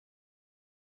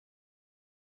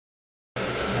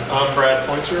I'm Brad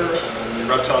Poynter. I'm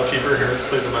the reptile keeper here at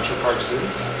the Metroparks Zoo.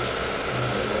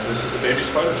 This is a baby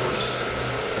spider tortoise.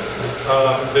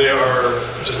 They are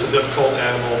just a difficult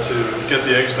animal to get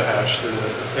the eggs to hatch.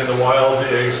 In the wild,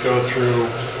 the eggs go through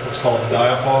what's called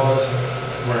diapause,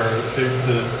 where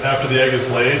after the egg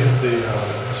is laid, the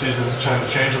seasons kind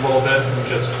of change a little bit and it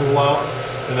gets cool out,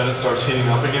 and then it starts heating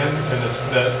up again, and it's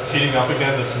that heating up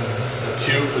again that's a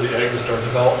cue for the egg to start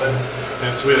development.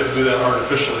 And so we have to do that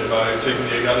artificially by taking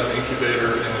the egg out of the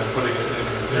incubator and putting it in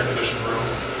an air-conditioned room.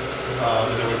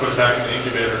 And then we put it back in the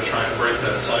incubator to try and break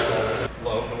that cycle.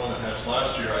 The one that hatched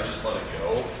last year, I just let it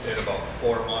go. In about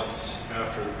 4 months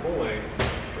after the cooling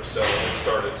or so, it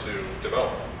started to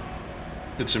develop.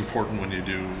 It's important when you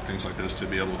do things like this to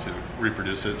be able to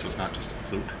reproduce it so it's not just a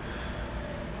fluke.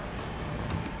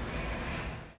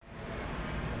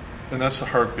 And that's the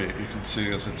heartbeat. You can see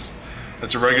it's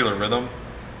a regular rhythm.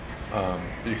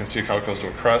 You can see how it goes to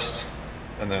a crest,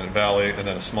 and then a valley, and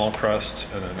then a small crest,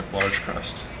 and then a large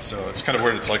crest. So it's kind of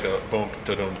weird. It's like a boom,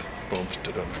 da-dum kind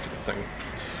of thing.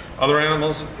 Other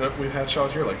animals that we hatch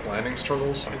out here, like Blanding's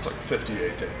turtles, it's like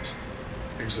 58 days.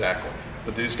 Exactly.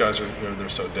 But these guys they're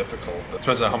so difficult. It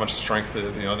depends on how much strength the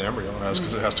embryo has,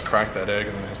 because it has to crack that egg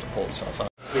and then it has to pull itself out.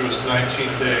 It was 19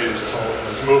 days till there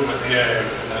was movement in the egg,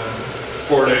 and then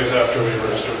 4 days after we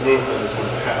registered movement is when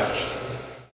it hatched.